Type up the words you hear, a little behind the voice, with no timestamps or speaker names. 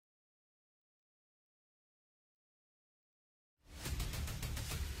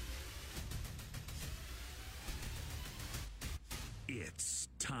It's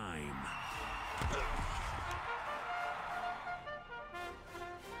time.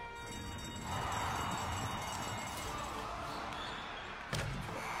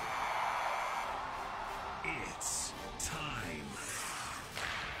 It's time.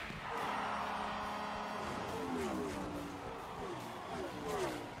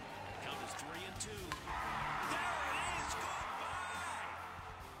 Count is 3 and 2. There it is. Goodbye.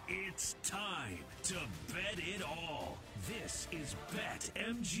 It's time to bet it all. This is Bet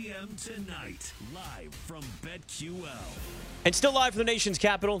MGM Tonight, live from BetQL. And still live from the nation's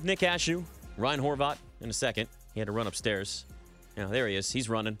capital, Nick Ashew, Ryan Horvat in a second. He had to run upstairs. Yeah, there he is. He's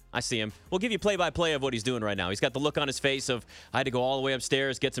running. I see him. We'll give you play-by-play of what he's doing right now. He's got the look on his face of, I had to go all the way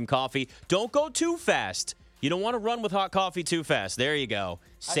upstairs, get some coffee. Don't go too fast. You don't want to run with hot coffee too fast. There you go.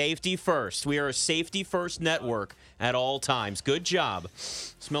 Safety first. We are a safety-first network at all times. Good job.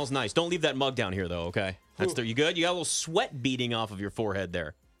 Smells nice. Don't leave that mug down here, though, okay? That's there. You good? You got a little sweat beading off of your forehead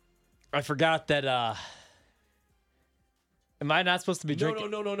there. I forgot that, am I not supposed to be drinking?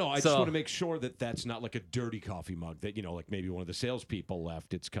 No. I just want to make sure that that's not like a dirty coffee mug that, like maybe one of the salespeople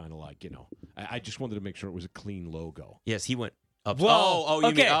left. It's kind of like, I just wanted to make sure it was a clean logo. Yes, he went up. Whoa. You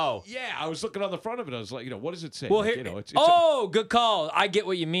Okay. mean, Yeah, I was looking on the front of it. I was like, what does it say? Well, Like, here, it's good call. I get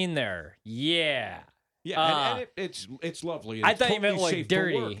what you mean there. Yeah. and it's lovely. And I it's thought you totally meant, like, safe to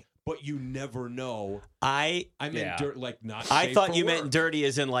dirty. work, but you never know. I meant dirt, like not. I safe thought for you work. meant dirty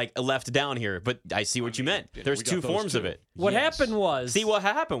as in like left down here, but I see what you meant. There's we got two those forms of too. it. What Yes. happened was... See what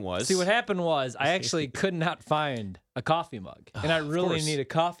happened was I actually could not find a coffee mug. And I really course. need a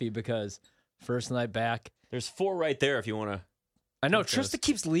coffee because first night back... There's 4 right there if you want to. I know, Trista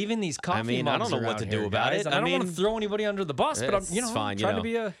keeps leaving these coffee mean, mugs I don't know what around to do here, about guys, it. and I don't want to mean, throw anybody under the bus, but I'm, it's fine. trying to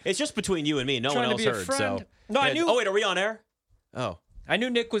be a... It's just between you and me. No one trying to else be a heard. friend. So No, I knew- Oh wait, are we on air? Oh, I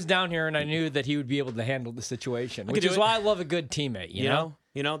knew Nick was down here, and I knew that he would be able to handle the situation, which do is it. why I love a good teammate, you know?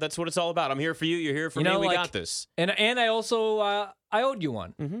 that's what it's all about. I'm here for you. You're here for me. We got this. And I also, I owed you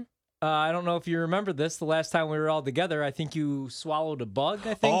one. Mm-hmm. I don't know if you remember this. The last time we were all together, I think you swallowed a bug,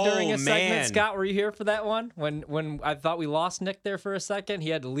 during a segment. Man. Scott, were you here for that one? When I thought we lost Nick there for a second, he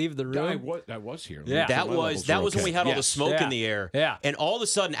had to leave the room. I was here. Yeah. That was when we had all the Yes. smoke Yeah. in the air. Yeah. And all of a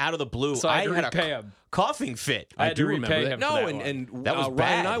sudden, out of the blue, So I had to had repay a him. coughing fit. I had to do remember repay that. him for No, that and, one. and That was Ryan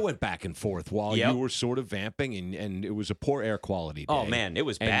bad. and I went back and forth while Yep. you were sort of vamping, and it was a poor air quality day. Oh, man, it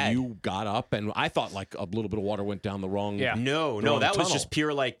was and bad. you got up, and I thought like a little bit of water went down the wrong. Yeah. No, wrong that was tunnel. just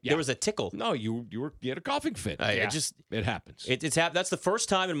pure there was a tickle. No, you had a coughing fit. It happens. That's the first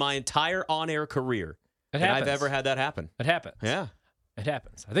time in my entire on-air career that I've happens. ever had that happen. It happens. Yeah. It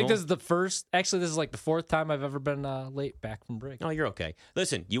happens. I think Cool. this is the first. Actually, this is like the 4th time I've ever been late back from break. Oh, you're okay.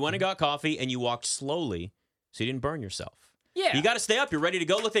 Listen, you went and got coffee, and you walked slowly, so you didn't burn yourself. Yeah. You got to stay up. You're ready to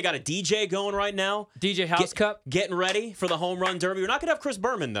go. Look, they got a DJ going right now. DJ House Cup. Getting ready for the home run derby. We're not going to have Chris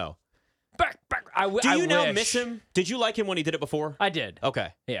Berman, though. Back. Do you now wish. miss him? Did you like him when he did it before? I did.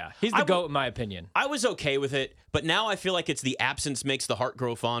 Okay. Yeah. He's the GOAT in my opinion. I was okay with it, but now I feel like it's the absence makes the heart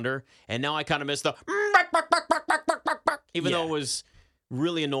grow fonder, and now I kind of miss the even though it was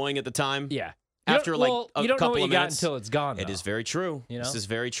really annoying at the time. Yeah. After you like don't a know couple what you of got minutes. until it's gone. It though. is very true. You know? This is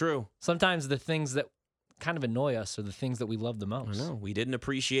very true. Sometimes the things that kind of annoy us are the things that we love the I most. know. We didn't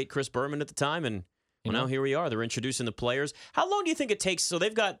appreciate Chris Berman at the time, and You now know? here we are. They're introducing the players. How long do you think it takes? So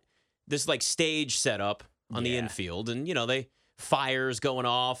they've got this like stage set up on the Yeah. infield, and they fires going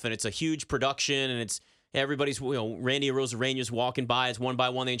off, and it's a huge production, and it's everybody's Randy Arozarena walking by. It's one by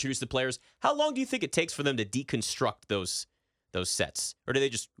one. They introduce the players. How long do you think it takes for them to deconstruct those sets, or do they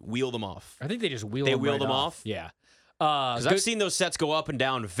just wheel them off? I think they just wheel They them wheel right them off. off? Yeah. Because I've seen those sets go up and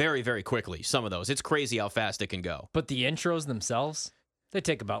down very, very quickly. Some of those, it's crazy how fast it can go. But the intros themselves, they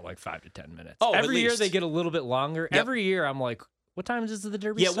take about like 5 to 10 minutes. Oh, at every year least. they get a little bit longer. Yep. Every year I'm like, what time is the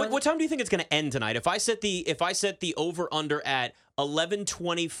derby? Yeah, start? what time do you think it's going to end tonight? If I set the over under at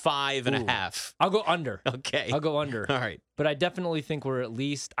 11:25 and Ooh. a half. I'll go under. Okay. I'll go under. All right. But I definitely think we're at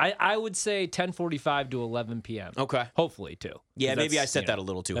least, I would say 10:45 to 11 p.m. Okay. Hopefully, too. Yeah, 'Cause maybe I that's, set that a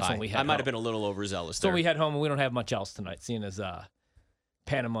little too that's high. when we I head might have home. been a little overzealous So there. we head home and we don't have much else tonight, seeing as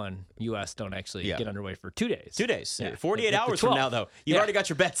Panama and U.S. don't actually Yeah. get underway for 2 days. 2 days. Yeah. 48 The hours from 12th. now, though. You've Yeah. already got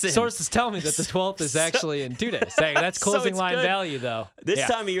your bets in. Sources tell me that the 12th is actually in 2 days. Saying that's So closing it's line good. value, though. This Yeah.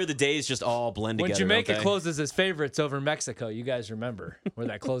 time of year, the days just all blend When together. Jamaica don't they? closes as favorites over Mexico, you guys remember where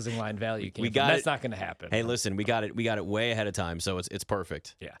that closing line value came We from. got That's it. not going to happen. Hey, listen, we got it way ahead of time, so it's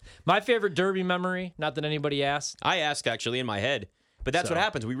perfect. Yeah. My favorite derby memory, not that anybody asked. I asked actually in my head, but that's So- what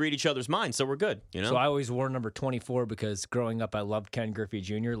happens. We read each other's minds, so we're good. So I always wore number 24 because growing up, I loved Ken Griffey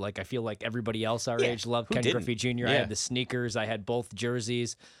Jr. Like I feel like everybody else our Yeah, age loved who Ken didn't? Griffey Jr. I Yeah. had the sneakers. I had both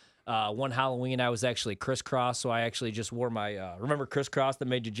jerseys. One Halloween, I was actually crisscross, so I actually just wore my, remember crisscross that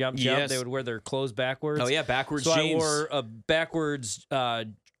made you jump? Yes. They would wear their clothes backwards. Oh, yeah, backwards so jeans. I wore a backwards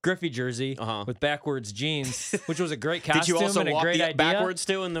Griffey jersey with backwards jeans, which was a great costume Did you also and a walk great idea. backwards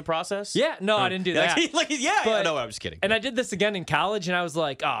too in the process? Yeah, no, I didn't do that. But- no, I'm just kidding. And I did this again in college, and I was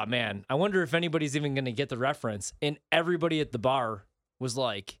like, oh, man, I wonder if anybody's even going to get the reference. And everybody at the bar was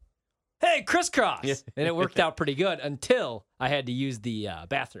like, hey, crisscross. Yeah. And it worked out pretty good until I had to use the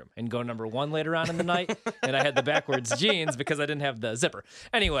bathroom and go number 1 later on in the night. And I had the backwards jeans because I didn't have the zipper.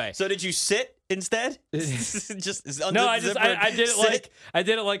 Anyway. So did you sit instead? No, I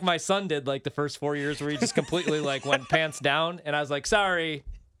did it like my son did like the first 4 years where he just completely like went pants down. And I was like, sorry,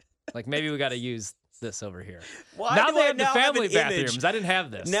 like maybe we got to use this over here. Why now do they I have the now have family an image? bathrooms. I didn't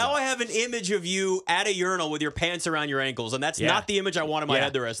have this. Now I have an image of you at a urinal with your pants around your ankles, and that's not the image I want in my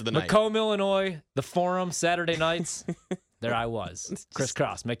head the rest of the night. Macomb, Illinois, the Forum, Saturday nights. There I was.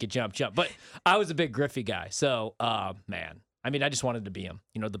 Crisscross, make you jump. But I was a big Griffey guy. So, man, I mean, I just wanted to be him.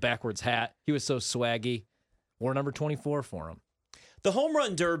 You know, the backwards hat. He was so swaggy. Wore number 24 for him. The home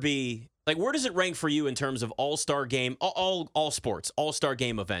run derby, like, where does it rank for you in terms of all-star game, all sports, all-star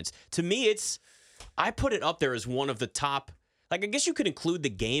game events? To me, I put it up there as one of the top. Like, I guess you could include the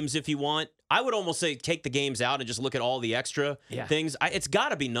games if you want. I would almost say take the games out and just look at all the extra things. It's got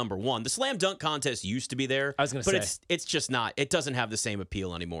to be number one. The slam dunk contest used to be there. I was going to say. But it's just not. It doesn't have the same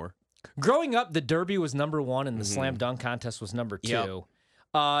appeal anymore. Growing up, the derby was number 1 and the slam dunk contest was number 2.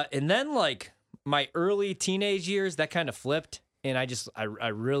 Yep. And then, like, my early teenage years, that kind of flipped. And I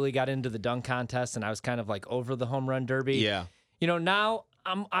really got into the dunk contest, and I was kind of like over the home run derby. Yeah. You know, now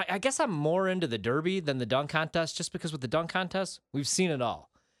I guess I'm more into the derby than the dunk contest, just because with the dunk contest, we've seen it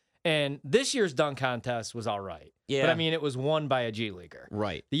all. And this year's dunk contest was all right. Yeah. But I mean, it was won by a G leaguer.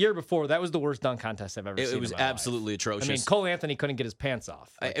 Right. The year before, that was the worst dunk contest I've ever seen. It was in my absolutely life. atrocious. I mean, Cole Anthony couldn't get his pants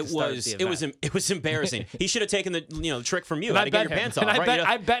off. Like, It was embarrassing. He should have taken the trick from you. How to get your pants off. And Right?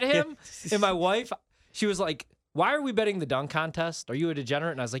 I bet him. And my wife, she was like, "Why are we betting the dunk contest? Are you a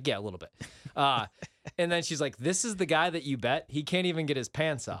degenerate?" And I was like, "Yeah, a little bit." And then she's like, "This is the guy that you bet. He can't even get his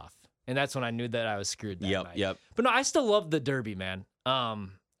pants off." And that's when I knew that I was screwed that night. Yep. But no, I still love the derby, man.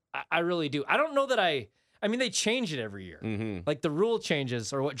 I really do. I don't know that I mean, they change it every year. Mm-hmm. Like, the rule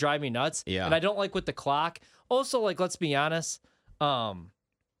changes are what drive me nuts. Yeah. And I don't like with the clock. Also, like, let's be honest.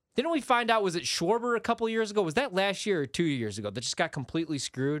 Didn't we find out, was it Schwarber a couple years ago? Was that last year or 2 years ago that just got completely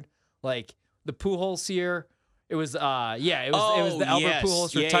screwed? Like, the Pujols year. It was, it was the Albert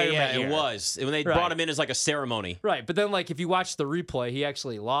Pujols retirement year. It was. When they brought him in as like a ceremony. Right, but then, like, if you watch the replay, he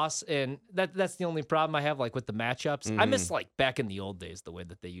actually lost, and that's the only problem I have, like, with the matchups. I miss, like, back in the old days, the way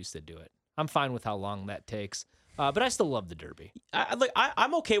that they used to do it. I'm fine with how long that takes, but I still love the derby.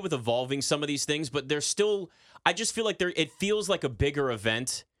 I'm okay with evolving some of these things, but there's still, I just feel like it feels like a bigger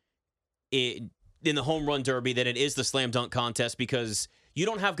event in the home run derby than it is the slam dunk contest, because you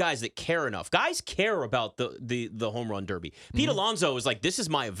don't have guys that care enough. Guys care about the home run derby. Pete Alonso is like, this is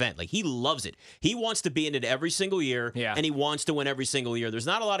my event. Like, he loves it. He wants to be in it every single year, and he wants to win every single year. There's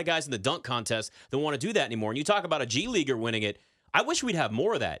not a lot of guys in the dunk contest that want to do that anymore. And you talk about a G leaguer winning it. I wish we'd have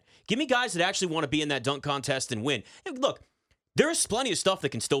more of that. Give me guys that actually want to be in that dunk contest and win. And look, there's plenty of stuff that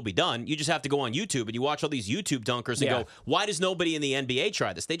can still be done. You just have to go on YouTube and you watch all these YouTube dunkers and go, why does nobody in the NBA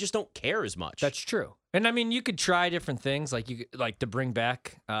try this? They just don't care as much. That's true. And I mean, you could try different things, like to bring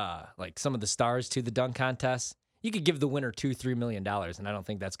back like some of the stars to the dunk contest. You could give the winner $2-3 million, and I don't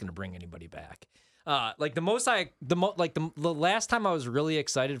think that's going to bring anybody back. Like the last time I was really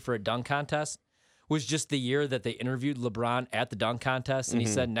excited for a dunk contest was just the year that they interviewed LeBron at the dunk contest, and he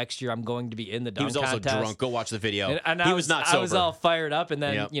said, "Next year I'm going to be in the dunk contest." He was also drunk. Go watch the video. And he was not sober. I was all fired up, and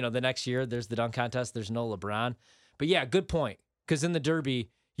then the next year there's the dunk contest. There's no LeBron, but yeah, good point. Because in the derby,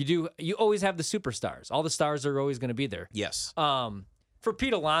 you always have the superstars. All the stars are always going to be there. Yes. For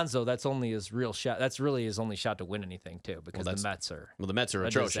Pete Alonso, that's only his real shot. That's really his only shot to win anything too, because the Mets are a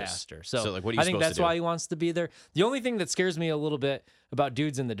atrocious. Disaster. So like, what are you I think supposed that's to do? why he wants to be there. The only thing that scares me a little bit about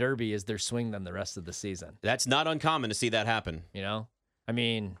dudes in the derby is their swing them the rest of the season. That's not uncommon to see that happen. You know, I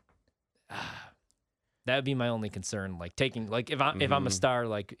mean, that would be my only concern. Like taking, like if I'm a star,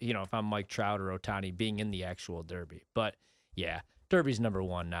 like if I'm Mike Trout or Ohtani, being in the actual derby. But yeah, derby's number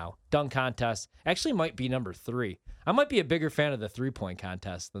 1 now. Dunk contest actually might be number 3. I might be a bigger fan of the 3-point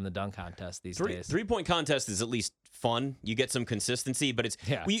contest than the dunk contest these days. 3-point contest is at least fun. You get some consistency, but it's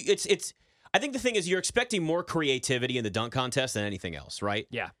I think the thing is, you're expecting more creativity in the dunk contest than anything else, right?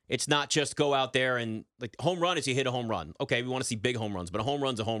 Yeah. It's not just go out there and, like, home run is you hit a home run. Okay, we want to see big home runs, but a home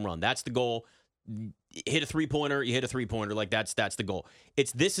run's a home run. That's the goal. hit a three-pointer, you hit a three-pointer. Like, that's the goal.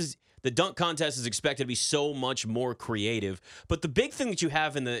 The dunk contest is expected to be so much more creative. But the big thing that you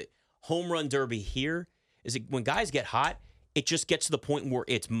have in the home run derby here is that when guys get hot, it just gets to the point where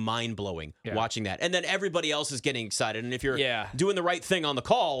it's mind-blowing watching that. And then everybody else is getting excited. And if you're doing the right thing on the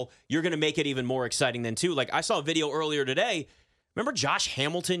call, you're going to make it even more exciting then, too. Like, I saw a video earlier today. Remember Josh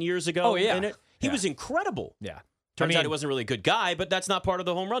Hamilton years ago? Oh, yeah. In it? He was incredible. Yeah. Turns out he wasn't really a good guy, but that's not part of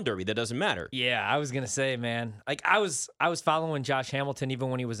the home run derby. That doesn't matter. Yeah, I was going to say, man. Like, I was following Josh Hamilton even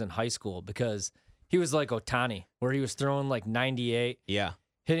when he was in high school because he was like Ohtani, where he was throwing like 98. Yeah.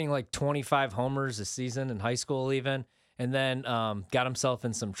 Hitting like 25 homers a season in high school even. And then got himself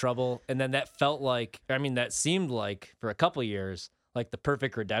in some trouble. And then that seemed like for a couple years, like the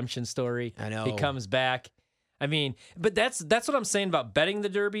perfect redemption story. I know. He comes back. I mean, but that's what I'm saying about betting the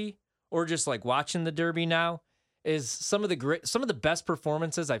Derby or just like watching the Derby now is some of the best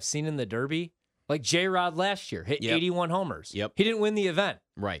performances I've seen in the Derby. Like J-Rod last year, hit 81 homers. Yep. He didn't win the event.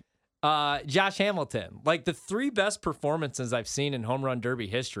 Right. Josh Hamilton, like the 3 best performances I've seen in home run derby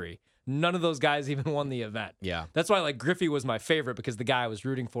history, none of those guys even won the event. Yeah. That's why like Griffey was my favorite because the guy I was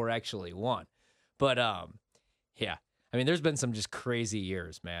rooting for actually won. But yeah. I mean, there's been some just crazy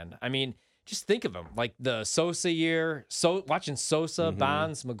years, man. I mean, just think of them. Like the Sosa year, watching Sosa,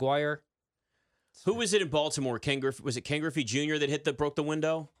 Bonds, McGuire. Who was it in Baltimore? Was it Ken Griffey Jr. that broke the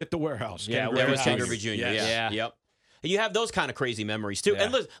window? At the warehouse. Yeah, That was Ken Warehouse. Griffey Jr. Yes. Yeah. Yep. And you have those kind of crazy memories, too. Yeah.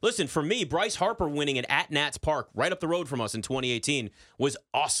 And listen, for me, Bryce Harper winning it at Nats Park, right up the road from us in 2018, was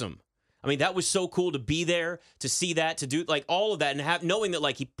awesome. I mean, that was so cool to be there, to see that, to do like all of that, and knowing that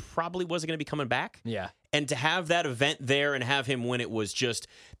like he probably wasn't going to be coming back. Yeah. And to have that event there and have him win it was just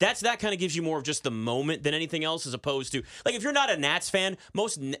that kind of gives you more of just the moment than anything else, as opposed to like if you're not a Nats fan,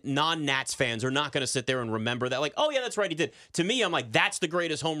 most non-Nats fans are not going to sit there and remember that like, oh yeah, that's right, he did. To me, I'm like, that's the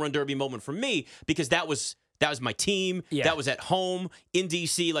greatest home run derby moment for me because that was my team. Yeah. That was at home in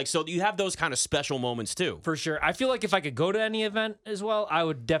DC. Like, so you have those kind of special moments too. For sure. I feel like if I could go to any event as well, I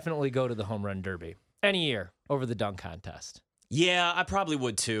would definitely go to the home run derby any year over the dunk contest. Yeah, I probably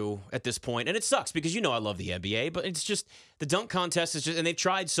would too at this point. And it sucks because I love the NBA, but it's just the dunk contest is just, and they've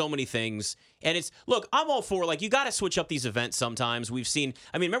tried so many things. And look, I'm all for like, you got to switch up these events sometimes. We've seen,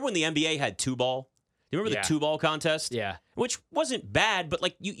 remember when the NBA had 2-ball? You remember the 2-ball contest? Yeah. Which wasn't bad, but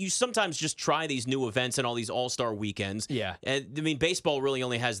like you sometimes just try these new events and all these all-star weekends. Yeah. And baseball really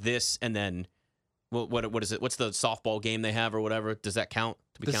only has this and then what is it? What's the softball game they have or whatever? Does that count?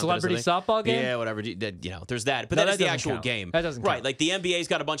 The celebrity softball game? Yeah, whatever. There's that. But No, that is that the doesn't actual count. game. That doesn't Right. count. Like the NBA's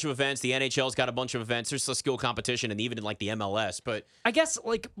got a bunch of events. The NHL's got a bunch of events. There's a skill competition and even in like the MLS. But I guess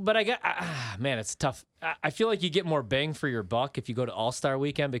man, it's tough. I feel like you get more bang for your buck if you go to All-Star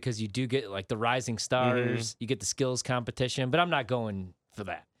Weekend because you do get like the rising stars, you get the skills competition, but I'm not going for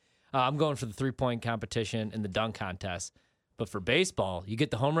that. I'm going for the 3-point competition and the dunk contest. But for baseball, you get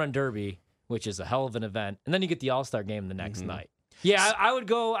the home run derby, which is a hell of an event, and then you get the All-Star game the next night. Yeah, I would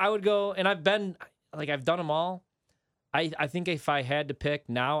go, and I've done them all. I think if I had to pick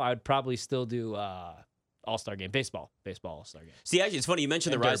now, I would probably still do All-Star game, baseball All-Star game. see, actually, it's funny you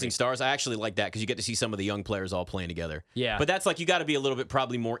mentioned the And Rising Derby. Stars. I actually like that because you get to see some of the young players all playing together. Yeah. But that's like you got to be a little bit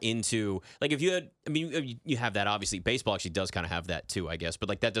probably more into like if you had. You have that obviously. Baseball actually does kind of have that too, I guess. But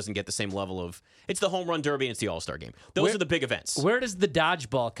like that doesn't get the same level of. It's the home run derby and it's the All-Star game. Those are the big events. Where does the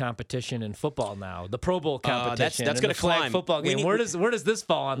dodgeball competition in football now? The Pro Bowl competition, that's and gonna the flag climb. football We game. need- Where does this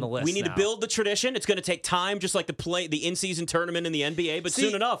fall on the list? We need now? to build the tradition. It's going to take time, just like the in-season tournament in the NBA. But See,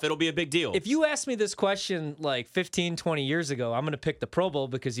 soon enough, it'll be a big deal. If you asked me this question like 15, 20 years ago, I'm going to pick the Pro Bowl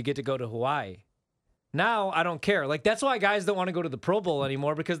because you get to go to Hawaii. Now I don't care. Like that's why guys don't want to go to the Pro Bowl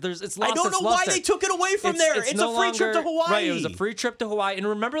anymore because it's lost. I don't know its why luster. they took it away from there. It's no a free trip to longer- Hawaii. Right, it was a free trip to Hawaii. And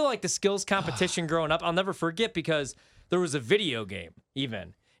remember like the skills competition growing up? I'll never forget because there was a video game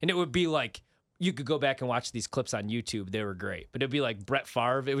even. And it would be like you could go back and watch these clips on YouTube. They were great. But it'd be like Brett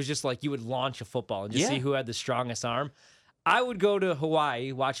Favre. It was just like you would launch a football and just see who had the strongest arm. I would go to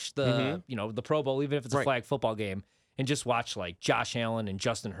Hawaii, watch the the Pro Bowl, even if it's a flag football game, and just watch like Josh Allen and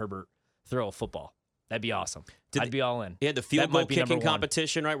Justin Herbert throw a football. That'd be awesome. I'd be all in. You had the field That goal might be number kicking one.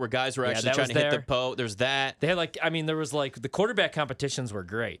 competition, right, where guys were actually that trying was to hit the there. post. There's that. They had there was like the quarterback competitions were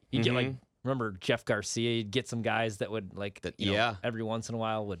great. You get like remember Jeff Garcia, you'd get some guys that would every once in a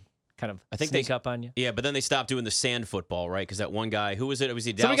while would kind of sneak up on you. Yeah, but then they stopped doing the sand football, right? Because that one guy, who was it? Was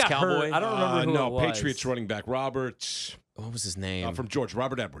he a Somebody Dallas got hurt. Cowboy? I don't remember who No, it was. Patriots running back Roberts What was his name? from Georgia,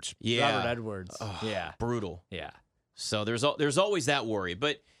 Robert Edwards. yeah, Robert Edwards. Yeah. brutal. Yeah. So there's always that worry.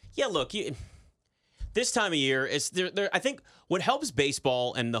 But yeah, look, this time of year, I think what helps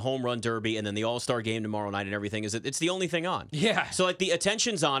baseball and the home run derby and then the All-Star game tomorrow night and everything is that it's the only thing on. Yeah. So like the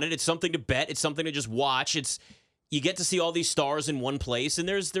attention's on it. It's something to bet. It's something to just watch. You get to see all these stars in one place, and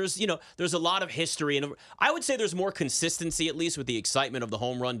there's a lot of history, and I would say there's more consistency, at least with the excitement of the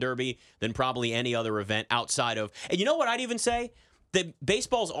home run derby, than probably any other event outside of. And you know what I'd even say? That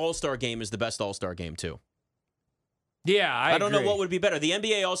baseball's All-Star game is the best All-Star game too. Yeah, I don't know agree. what would be better. The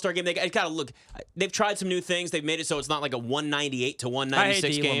NBA All-Star game, they got to look. They've tried some new things. They've made it so it's not like a 198 to 196 I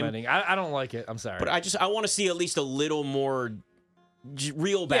hate game. implementing. I don't like it. I'm sorry. But I want to see at least a little more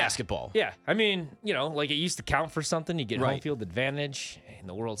real basketball. Yeah. I mean, like it used to count for something. You get home Right. field advantage in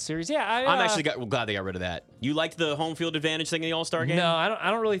the World Series. Yeah, I'm actually glad they got rid of that. You liked the home field advantage thing in the All-Star game? No, I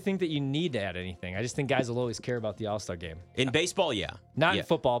don't really think that you need to add anything. I just think guys will always care about the All-Star game. In baseball, yeah. Not Yeah. in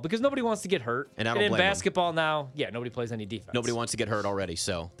football because nobody wants to get hurt. And I don't in blame 'em. basketball now, nobody plays any defense. Nobody wants to get hurt already,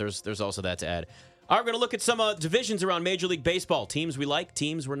 so there's also that to add. All right, we're going to look at some divisions around Major League Baseball. Teams we like,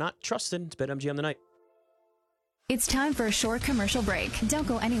 teams we're not trusting. It's BetMGM tonight. It's time for a short commercial break. Don't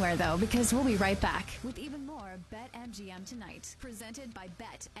go anywhere, though, because we'll be right back with even more BetMGM Tonight, presented by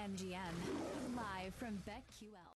BetMGM, live from BetQL.